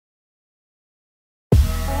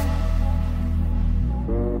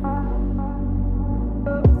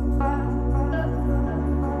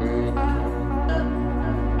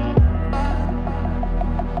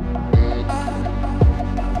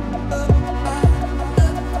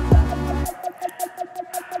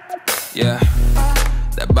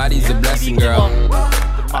blessing, girl.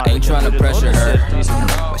 I ain't trying to pressure her,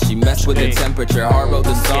 but she messed with the temperature. Heart wrote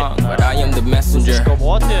the song, but I am the messenger.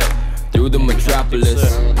 Through the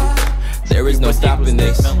metropolis, there is no stopping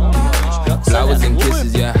this. Flowers and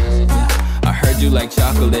kisses, yeah. I heard you like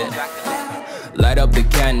chocolate. Light up the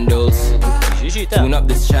candles, tune up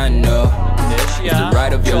this channel. It's the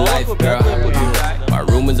ride of your life, girl. My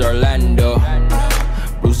room is Orlando.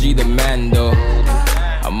 Bruce G the Mando.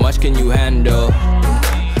 How much can you handle?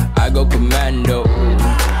 I go commando.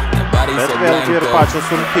 Bet vėlgi ir pačios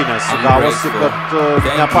rungtynės gavosi, kad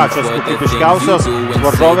ne pačios kokybiškiausios,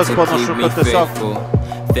 varžovės panašu, kad tiesiog.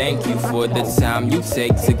 Thank you for the time you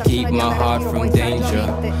take to keep my heart from danger.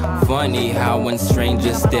 Funny how when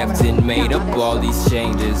strangers stepped in, made up all these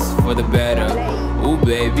changes for the better. Ooh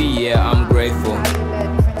baby, yeah, I'm grateful.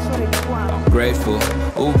 I'm grateful.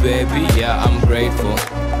 Ooh baby, yeah, I'm grateful.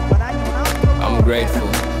 I'm grateful.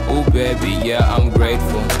 Ooh baby, yeah, I'm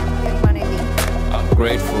grateful. I'm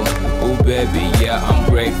grateful. Ooh baby, yeah, I'm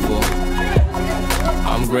grateful.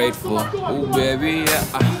 I'm grateful. Ooh baby, yeah.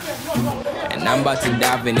 And I'm about to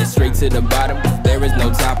dive in it straight to the bottom. There is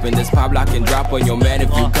no topping this. Pop lock and drop on your man if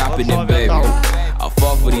you copping it, baby. I'll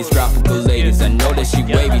fall for these tropical ladies. I know that she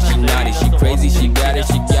wavy, she naughty, she crazy, she got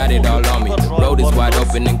it all on me. The road is wide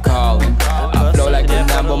open and calling. I flow like a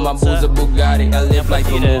Lambo, my boo's a Bugatti. I live like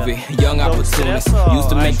a movie, young opportunist. Used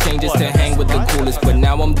to make changes to hang with the coolest, but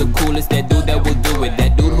now I'm the coolest. That dude that will do it,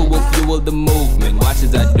 that dude who will fuel the movement. Watch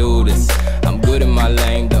as I do this. I'm good in my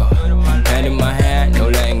lane though. Hand in my hand, no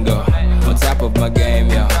letting go. On top of my game,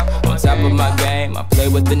 yo. On top of my game, I play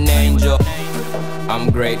with an angel.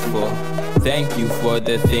 I'm grateful. Thank you for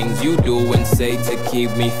the things you do and say to keep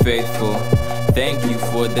me faithful. Thank you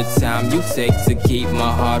for the time you take to keep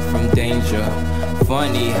my heart from danger.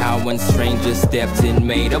 Funny how when strangers stepped in,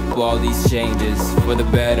 made up all these changes for the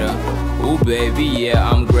better. Ooh baby, yeah,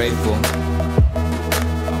 I'm grateful.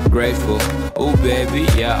 I'm grateful. Ooh baby,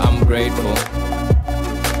 yeah, I'm grateful.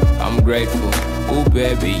 I'm grateful. Ooh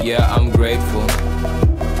baby, yeah, I'm grateful.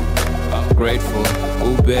 I'm grateful.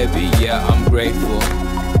 Ooh baby, yeah, I'm grateful.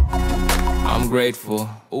 I'm grateful.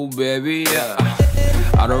 Ooh baby, yeah.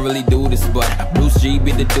 I don't really do this, but Bruce G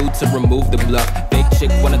be the dude to remove the bluff. Fake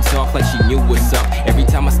chick wanna talk like she knew what's up. Every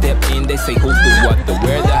time I step in, they say who's the what, the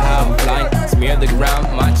where, the how. I'm flying, smear the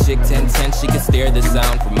ground. My chick 10-10, she can stare the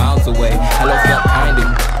sound from miles away. Hello felt kinda,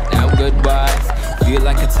 now goodbyes. Feel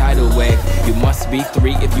like a tidal wave. You must be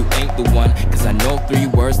 3 if you ain't the one, cause I know 3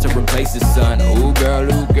 words to replace the sun. Ooh girl,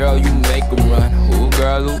 you make 'em run. Ooh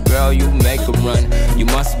girl, you make 'em run. You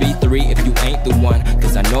must be 3 if you ain't the one,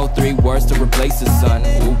 cause I know 3 words to replace the sun.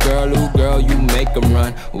 Ooh girl, you make 'em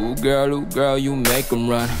run. Ooh girl, you make 'em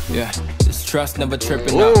run. Yeah, this trust never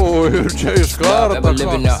tripping up. Never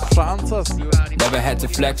living up. Never had to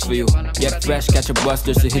flex for you. Get fresh, catch a bus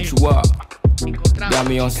just to hit you up. Got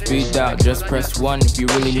me on speed dial, just press 1 if you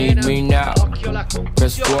really need me now.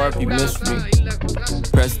 Press 4 if you miss me.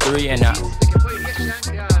 Press 3 and out.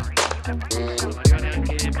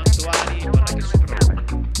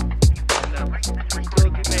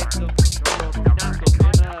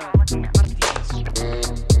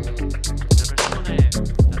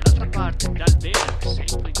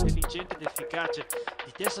 Intelligente ed efficace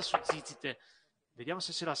di testa su Zizyte. Vediamo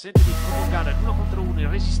se la sente di provocare l'1 contro 1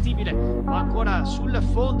 irresistibile, ma ancora sul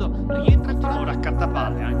fondo rientra il tiro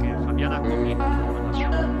raccattapalle anche Fabiana Commi.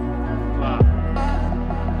 Qua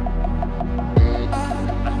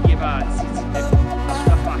allieva Zizyte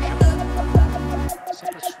sulla fascia,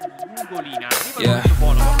 sempre sull'ungolina. Yeah,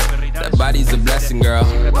 that body's a blessing, girl.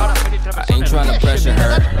 I ain't trying to pressure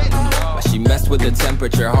her, but she messed with the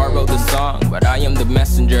temperature. Heart wrote the song, but I am the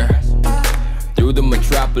messenger. Through the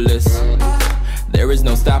metropolis, there is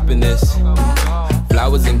no stopping this.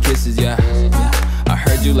 Flowers and kisses, yeah. I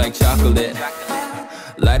heard you like chocolate.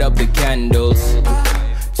 Light up the candles,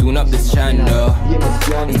 tune up this channel.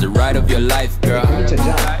 It's the ride of your life, girl.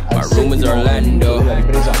 My room is Orlando.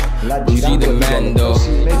 Bruce G the Mando.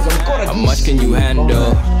 How much can you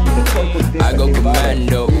handle? I go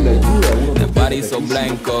commando. The body's so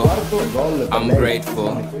blanco. I'm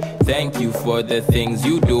grateful. Thank you for the things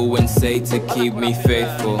you do and say to keep me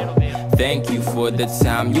faithful. Thank you for the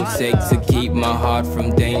time you take to keep my heart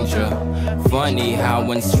from danger. Funny how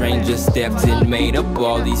when strangers stepped in, made up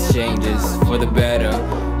all these changes for the better.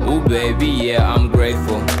 Ooh baby, yeah, I'm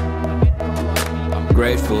grateful. I'm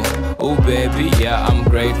grateful. Ooh baby, yeah, I'm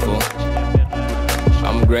grateful.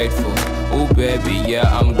 I'm grateful. Ooh baby, yeah,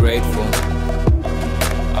 I'm grateful.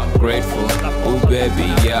 I'm grateful. Ooh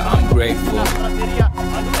baby, yeah, I'm grateful.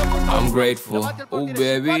 I'm grateful. Ooh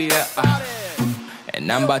baby, yeah.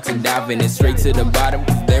 And I'm about to dive in it straight to the bottom,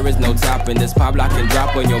 cause there is no topping this. Pop lock and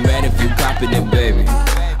drop on your man if you copping it, baby.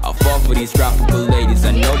 I'll fall for these tropical ladies. I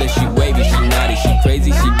know that she wavy, she naughty, she crazy,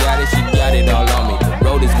 she got it all on me. The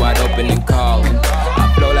road is wide open and calling.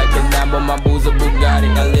 I flow like a Lambo, my boo's a Bugatti.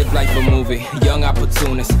 I live like a movie, young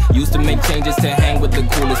opportunist. Used to make changes to hang with the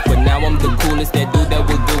coolest, but now I'm the coolest. That dude that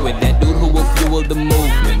will do it, that dude who will fuel the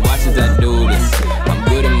movement. Watch as I do this. I'm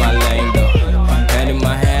good in my lane though. Hand in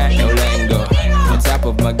my hand, no letting go. On top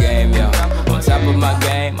of my game, yo. On top of my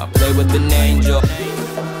game, I play with an angel.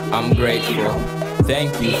 I'm grateful.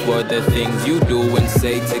 Thank you for the things you do and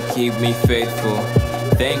say to keep me faithful.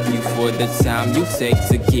 Thank you for the time you take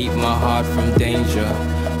to keep my heart from danger.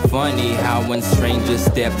 Funny how when strangers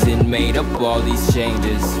stepped in, made up all these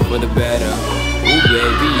changes for the better. Ooh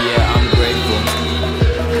baby, yeah, I'm grateful.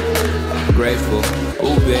 Grateful.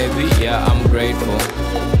 Ooh baby, yeah, I'm grateful.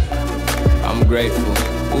 I'm grateful.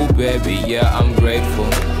 Ooh baby, yeah, I'm grateful.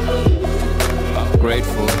 I'm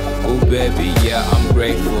grateful. Ooh baby, yeah, I'm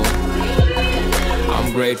grateful.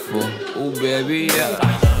 I'm grateful. Ooh baby, yeah.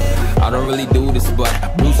 I don't really do this, but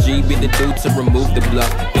Bruce G be the dude to remove the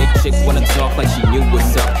bluff. Big chick wanna talk like she knew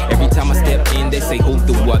what's up. Every time I step in, they say who,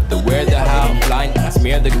 the what, the where, the how. Blind,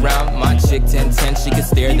 smear the ground. My chick 10-10, she can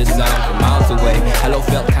stare the sun from miles away. Hello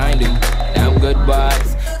felt kinda, now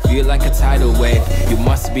goodbyes feel like a tidal wave. You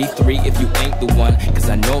must be 3 if you ain't the one, cause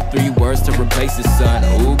I know 3 words to replace the sun.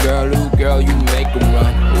 Ooh girl, you make 'em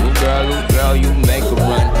run. Ooh girl, you make 'em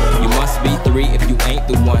run. You must be 3 if you ain't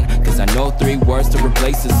the one, cause I know 3 words to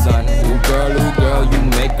replace the sun. Ooh girl, you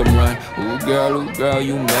make 'em run. Ooh girl,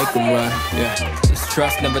 you make 'em run. Yeah, it's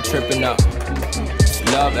trust never tripping up. It's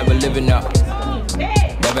love ever living up.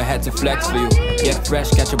 Never had to flex for you. Get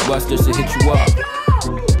fresh, catch a bus just to hit you up.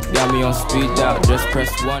 Got me on speed dial, just press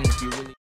 1 if you